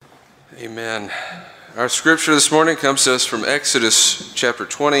Amen. Our scripture this morning comes to us from Exodus chapter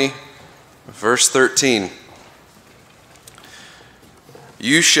 20, verse 13.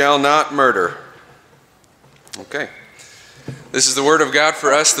 You shall not murder. Okay. This is the word of God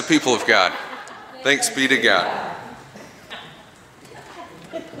for us, the people of God. Thanks be to God.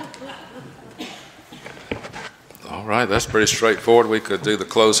 All right, that's pretty straightforward. We could do the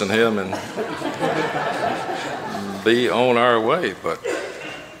closing hymn and be on our way, but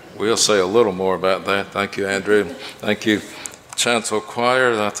we'll say a little more about that. Thank you, Andrew. Thank you, Chancel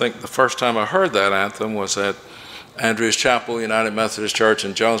Choir. I think the first time I heard that anthem was at Andrews Chapel, United Methodist Church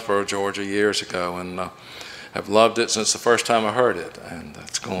in Jonesboro, Georgia, years ago, and I've loved it since the first time I heard it, and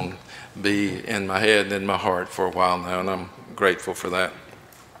it's going to be in my head and in my heart for a while now, and I'm grateful for that.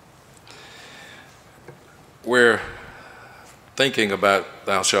 We're thinking about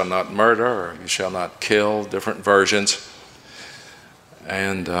thou shalt not murder, or you shall not kill, different versions.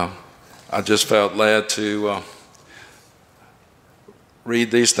 And I just felt led to read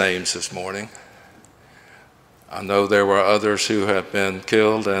these names this morning. I know there were others who have been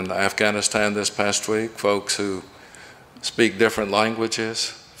killed in Afghanistan this past week, folks who speak different languages,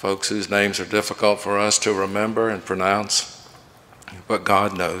 folks whose names are difficult for us to remember and pronounce, but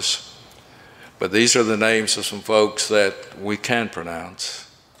God knows. But these are the names of some folks that we can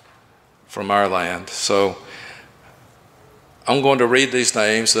pronounce from our land. So I'm going to read these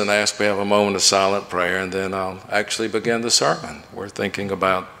names and ask we have a moment of silent prayer, and then I'll actually begin the sermon. We're thinking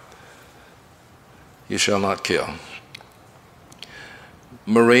about you shall not kill.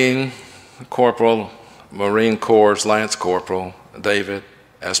 Marine Corps Lance Corporal David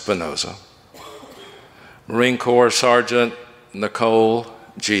Espinoza. Marine Corps Sergeant Nicole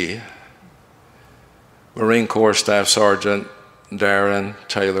G. Marine Corps Staff Sergeant Darren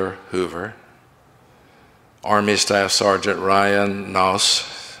Taylor Hoover. Army Staff Sergeant Ryan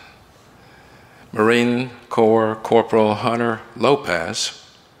Noss. Marine Corps Corporal Hunter Lopez.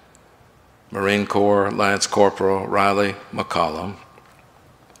 Marine Corps Lance Corporal Riley McCollum.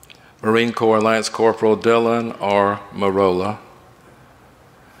 Marine Corps Lance Corporal Dylan R. Marola.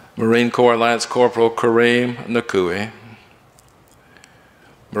 Marine Corps Lance Corporal Kareem Nakui.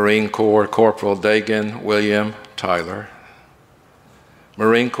 Marine Corps Corporal Dagan William Tyler.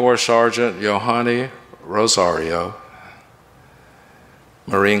 Marine Corps Sergeant Yohani Rosario.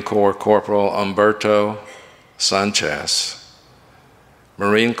 Marine Corps Corporal Umberto Sanchez.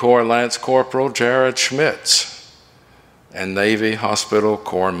 Marine Corps Lance Corporal Jared Schmitz. And Navy Hospital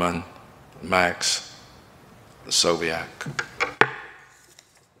Corpsman Max Soviak.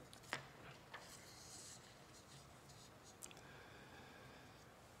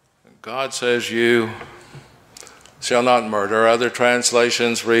 God says you shall not murder. Other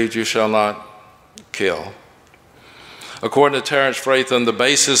translations read you shall not kill. According to Terence Fratham, the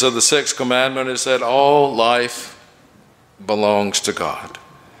basis of the sixth commandment is that all life belongs to God.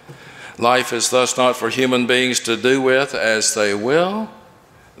 Life is thus not for human beings to do with as they will.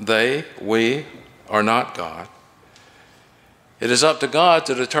 We are not God. It is up to God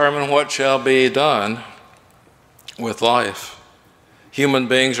to determine what shall be done with life. Human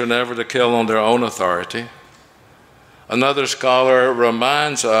beings are never to kill on their own authority. Another scholar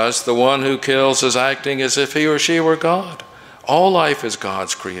reminds us the one who kills is acting as if he or she were God. All life is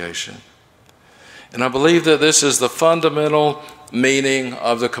God's creation. And I believe that this is the fundamental meaning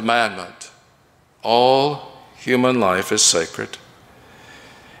of the commandment. All human life is sacred.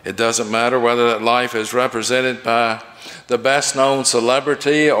 It doesn't matter whether that life is represented by the best known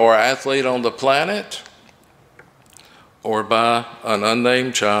celebrity or athlete on the planet, or by an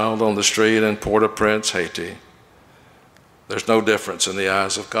unnamed child on the street in Port-au-Prince, Haiti. There's no difference in the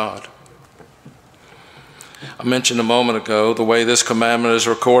eyes of God. I mentioned a moment ago the way this commandment is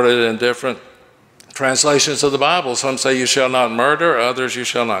recorded in different translations of the Bible. Some say you shall not murder, others you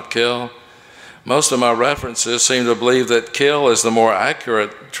shall not kill. Most of my references seem to believe that kill is the more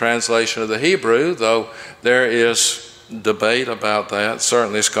accurate translation of the Hebrew, though there is debate about that.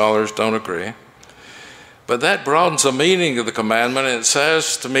 Certainly scholars don't agree. But that broadens the meaning of the commandment, and it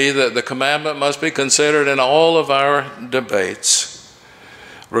says to me that the commandment must be considered in all of our debates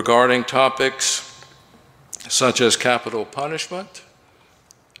regarding topics such as capital punishment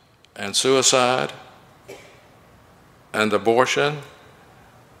and suicide and abortion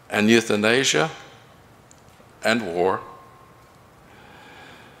and euthanasia and war.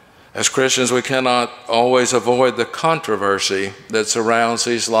 As Christians, we cannot always avoid the controversy that surrounds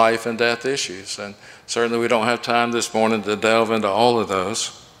these life and death issues. And certainly we don't have time this morning to delve into all of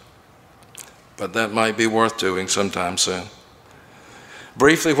those, but that might be worth doing sometime soon.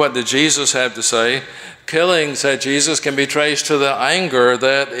 Briefly, what did Jesus have to say? Killing, said Jesus, can be traced to the anger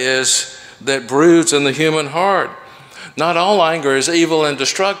that broods in the human heart. Not all anger is evil and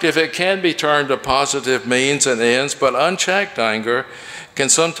destructive. It can be turned to positive means and ends, but unchecked anger can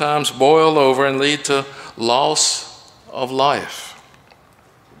sometimes boil over and lead to loss of life.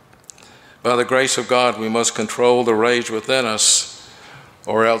 By the grace of God, we must control the rage within us,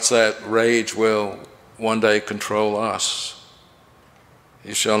 or else that rage will one day control us.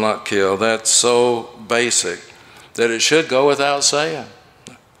 You shall not kill. That's so basic that it should go without saying.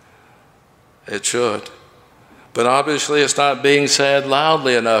 It should. But obviously it's not being said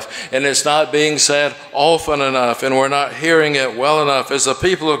loudly enough, and it's not being said often enough, and we're not hearing it well enough. As the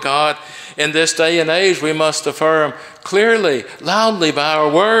people of God in this day and age, we must affirm clearly, loudly, by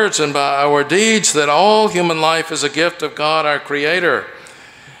our words and by our deeds, that all human life is a gift of God, our Creator,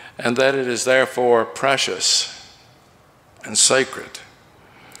 and that it is therefore precious and sacred.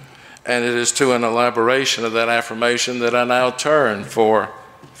 And it is to an elaboration of that affirmation that I now turn for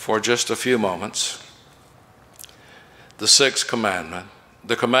just a few moments. The sixth commandment.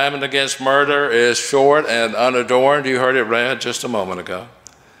 The commandment against murder is short and unadorned. You heard it read just a moment ago.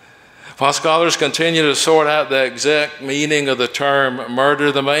 While scholars continue to sort out the exact meaning of the term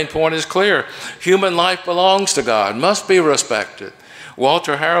murder, the main point is clear. Human life belongs to God, must be respected.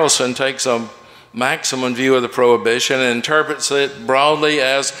 Walter Harrelson takes a maximum view of the prohibition and interprets it broadly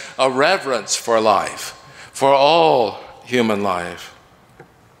as a reverence for life, for all human life.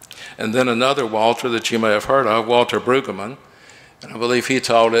 And then another Walter that you may have heard of, Walter Brueggemann, and I believe he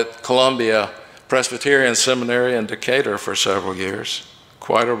taught at Columbia Presbyterian Seminary in Decatur for several years,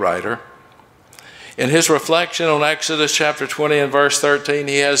 quite a writer. In his reflection on Exodus chapter 20 and verse 13,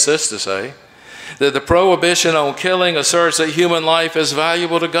 he has this to say, that the prohibition on killing asserts that human life is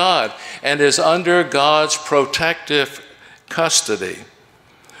valuable to God and is under God's protective custody.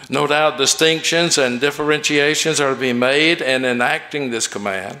 No doubt distinctions and differentiations are to be made in enacting this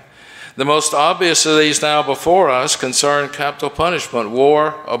command. The most obvious of these now before us concern capital punishment,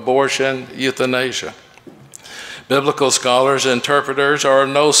 war, abortion, euthanasia. Biblical scholars and interpreters are of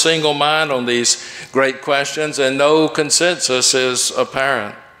no single mind on these great questions, and no consensus is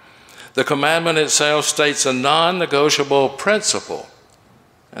apparent. The commandment itself states a non-negotiable principle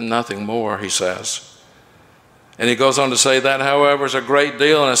and nothing more, he says. And he goes on to say that, however, is a great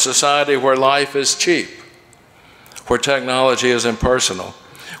deal in a society where life is cheap, where technology is impersonal,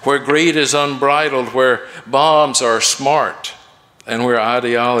 where greed is unbridled, where bombs are smart, and where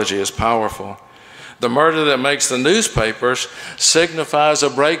ideology is powerful. The murder that makes the newspapers signifies a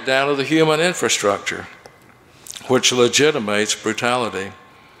breakdown of the human infrastructure, which legitimates brutality.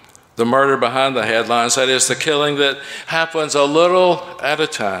 The murder behind the headlines, that is, the killing that happens a little at a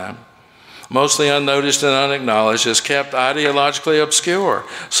time, mostly unnoticed and unacknowledged, is kept ideologically obscure.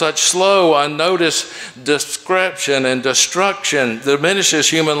 Such slow, unnoticed description and destruction diminishes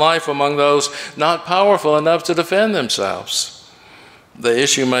human life among those not powerful enough to defend themselves. The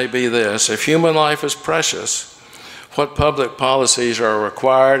issue may be this: if human life is precious, what public policies are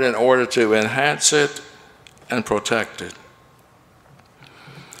required in order to enhance it and protect it?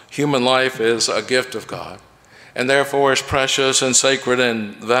 Human life is a gift of God, and therefore is precious and sacred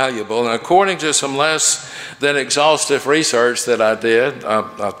and valuable. And according to some less than exhaustive research that I did,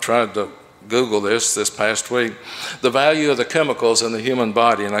 I tried to Google this past week, the value of the chemicals in the human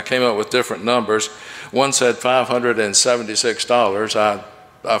body, and I came up with different numbers. One said $576.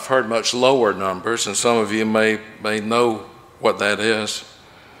 I've heard much lower numbers, and some of you may know what that is.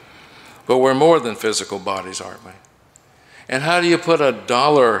 But we're more than physical bodies, aren't we? And how do you put a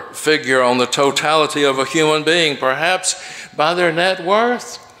dollar figure on the totality of a human being? Perhaps by their net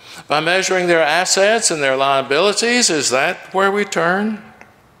worth, by measuring their assets and their liabilities. Is that where we turn?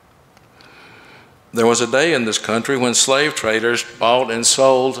 There was a day in this country when slave traders bought and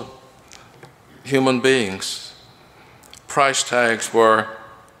sold human beings. Price tags were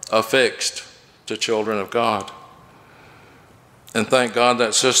affixed to children of God. And thank God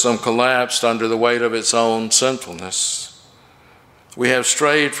that system collapsed under the weight of its own sinfulness. We have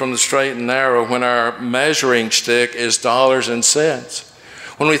strayed from the straight and narrow when our measuring stick is dollars and cents,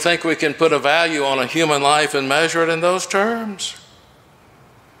 when we think we can put a value on a human life and measure it in those terms.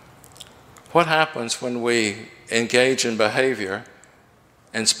 What happens when we engage in behavior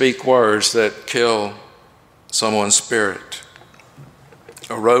and speak words that kill someone's spirit,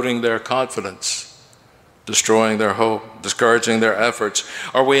 eroding their confidence, destroying their hope, discouraging their efforts?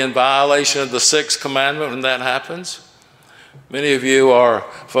 Are we in violation of the sixth commandment when that happens? Many of you are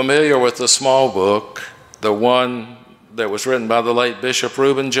familiar with the small book, the one that was written by the late Bishop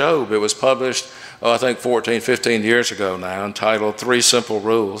Reuben Job. It was published, I think 14, 15 years ago now, entitled 3 Simple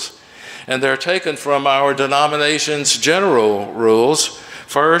Rules. And they're taken from our denomination's general rules.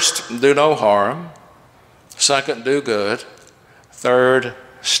 First, do no harm. Second, do good. Third,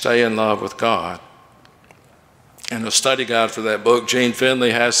 stay in love with God. In a study guide for that book, Gene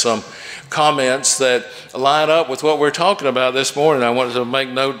Finley has some comments that line up with what we're talking about this morning. I wanted to make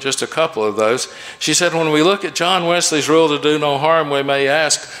note just a couple of those. She said, when we look at John Wesley's rule to do no harm, we may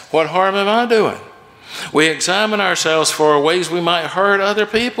ask, what harm am I doing? We examine ourselves for ways we might hurt other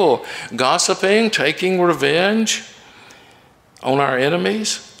people, gossiping, taking revenge on our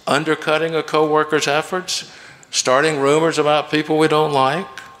enemies, undercutting a co-worker's efforts, starting rumors about people we don't like,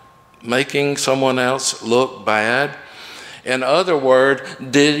 making someone else look bad. In other words,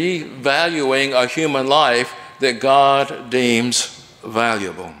 devaluing a human life that God deems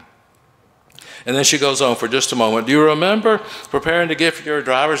valuable. And then she goes on for just a moment. Do you remember preparing to get your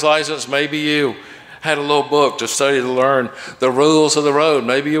driver's license? Maybe you had a little book to study to learn the rules of the road.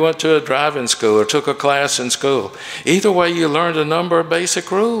 Maybe you went to a driving school or took a class in school. Either way, you learned a number of basic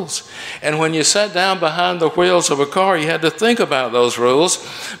rules. And when you sat down behind the wheels of a car, you had to think about those rules.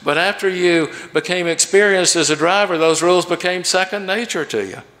 But after you became experienced as a driver, those rules became second nature to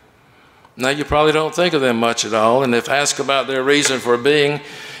you. Now you probably don't think of them much at all. And if asked about their reason for being,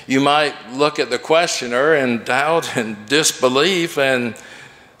 you might look at the questioner in doubt and disbelief and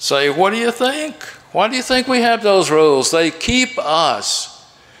say, what do you think? Why do you think we have those rules? They keep us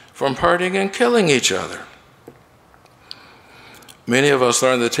from hurting and killing each other. Many of us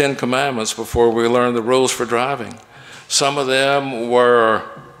learned the 10 Commandments before we learned the rules for driving. Some of them were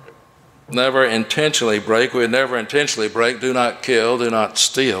never intentionally break. We would never intentionally break. Do not kill, do not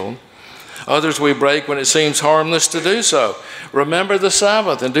steal. Others we break when it seems harmless to do so. Remember the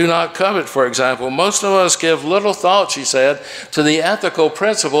Sabbath and do not covet, for example. Most of us give little thought, she said, to the ethical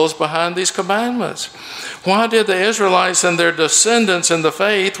principles behind these commandments. Why did the Israelites and their descendants in the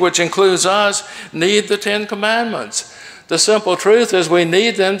faith, which includes us, need the 10 Commandments? The simple truth is we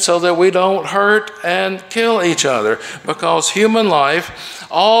need them so that we don't hurt and kill each other, because human life,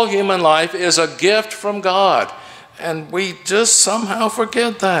 all human life, is a gift from God, and we just somehow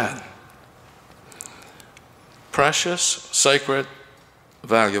forget that. Precious, sacred,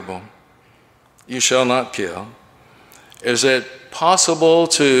 valuable. You shall not kill. Is it possible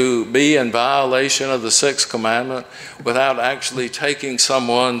to be in violation of the 6th commandment without actually taking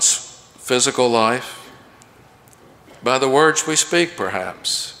someone's physical life? By the words we speak,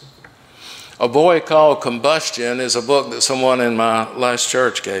 perhaps. A Boy Called Combustion is a book that someone in my last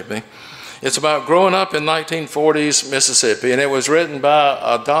church gave me. It's about growing up in 1940s Mississippi, and it was written by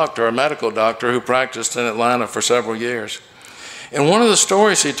a doctor, a medical doctor, who practiced in Atlanta for several years. And one of the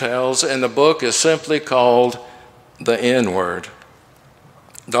stories he tells in the book is simply called The N-Word.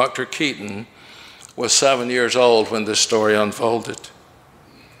 Dr. Keaton was 7 years old when this story unfolded.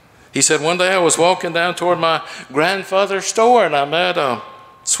 He said, one day I was walking down toward my grandfather's store, and I met a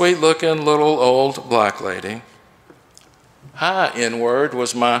sweet-looking little old black lady. Hi, N-word,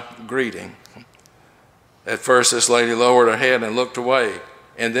 was my greeting. At first, this lady lowered her head and looked away,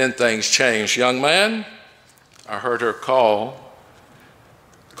 and then things changed. Young man, I heard her call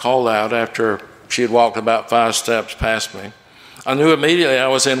out after she had walked about 5 steps past me. I knew immediately I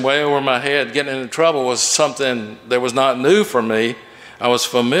was in way over my head. Getting into trouble was something that was not new for me. I was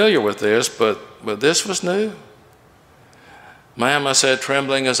familiar with this, but this was new. Ma'am, I said,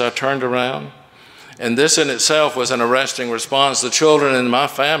 trembling as I turned around. And this in itself was an arresting response. The children in my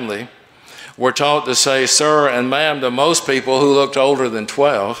family were taught to say sir and ma'am to most people who looked older than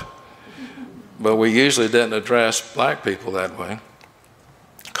 12, but we usually didn't address black people that way.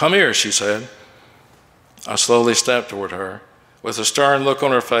 Come here, she said. I slowly stepped toward her. With a stern look on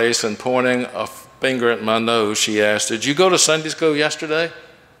her face and pointing a finger at my nose, she asked, did you go to Sunday school yesterday?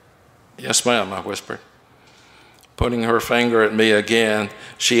 Yes, ma'am, I whispered. Putting her finger at me again,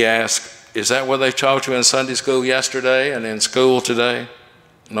 she asked, is that what they taught you in Sunday school yesterday and in school today?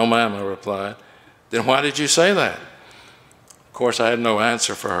 No, ma'am, I replied. Then why did you say that? Of course, I had no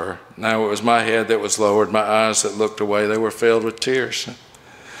answer for her. Now it was my head that was lowered, my eyes that looked away. They were filled with tears.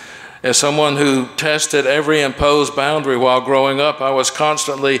 As someone who tested every imposed boundary while growing up, I was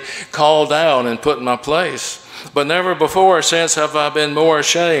constantly called down and put in my place. But never before or since have I been more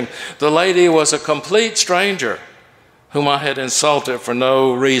ashamed. The lady was a complete stranger whom I had insulted for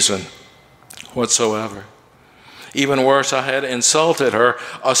no reason whatsoever. Even worse, I had insulted her,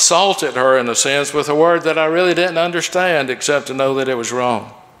 assaulted her in a sense, with a word that I really didn't understand except to know that it was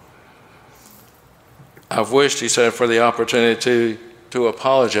wrong. I've wished, he said, for the opportunity to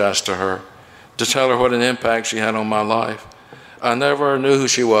apologize to her, to tell her what an impact she had on my life. I never knew who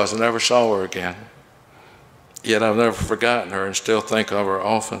she was and never saw her again. Yet I've never forgotten her and still think of her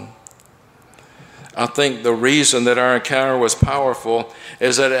often. I think the reason that our encounter was powerful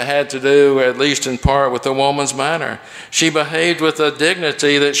is that it had to do, at least in part, with the woman's manner. She behaved with a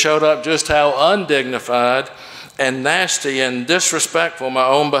dignity that showed up just how undignified and nasty and disrespectful my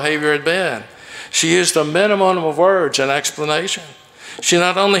own behavior had been. She used a minimum of words and explanation. She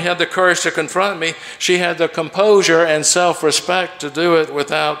not only had the courage to confront me, she had the composure and self-respect to do it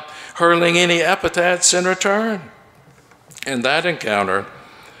without hurling any epithets in return. In that encounter,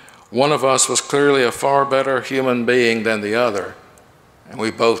 one of us was clearly a far better human being than the other, and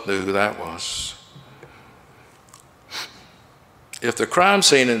we both knew who that was. If the crime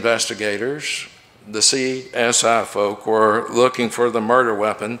scene investigators, the CSI folk, were looking for the murder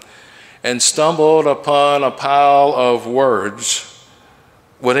weapon and stumbled upon a pile of words,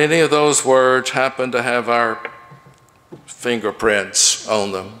 would any of those words happen to have our fingerprints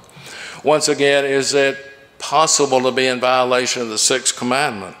on them? Once again, is it possible to be in violation of the sixth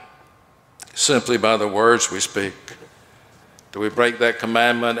commandment simply by the words we speak? Do we break that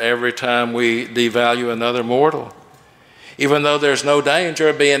commandment every time we devalue another mortal? Even though there's no danger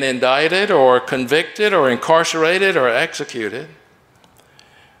of being indicted or convicted or incarcerated or executed,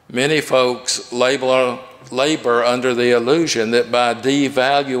 many folks labor under the illusion that by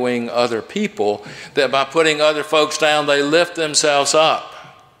devaluing other people, that by putting other folks down, they lift themselves up.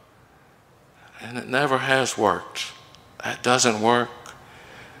 And it never has worked. That doesn't work.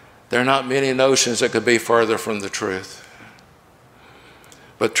 There are not many notions that could be further from the truth.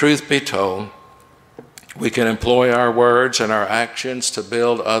 But truth be told, we can employ our words and our actions to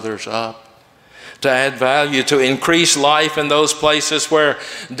build others up, to add value, to increase life in those places where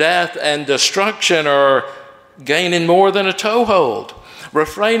death and destruction are gaining more than a toehold.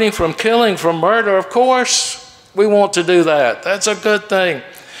 Refraining from killing, from murder, of course, we want to do that. That's a good thing.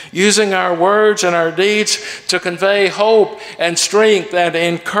 Using our words and our deeds to convey hope and strength and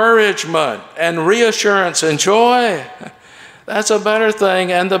encouragement and reassurance and joy. That's a better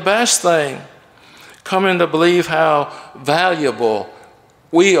thing and the best thing. Coming to believe how valuable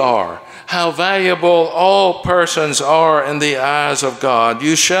we are, how valuable all persons are in the eyes of God.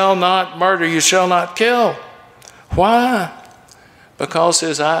 You shall not murder, you shall not kill. Why? Because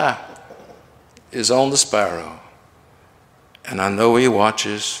his eye is on the sparrow. And I know he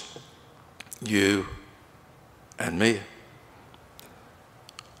watches you and me.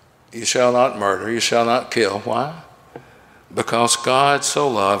 You shall not murder, you shall not kill. Why? Because God so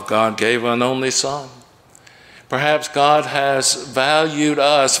loved, God gave an only Son. Perhaps God has valued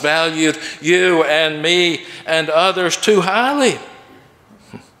us, valued you and me and others too highly.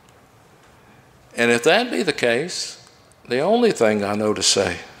 And if that be the case, the only thing I know to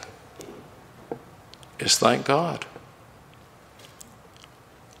say is thank God.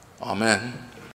 Amen.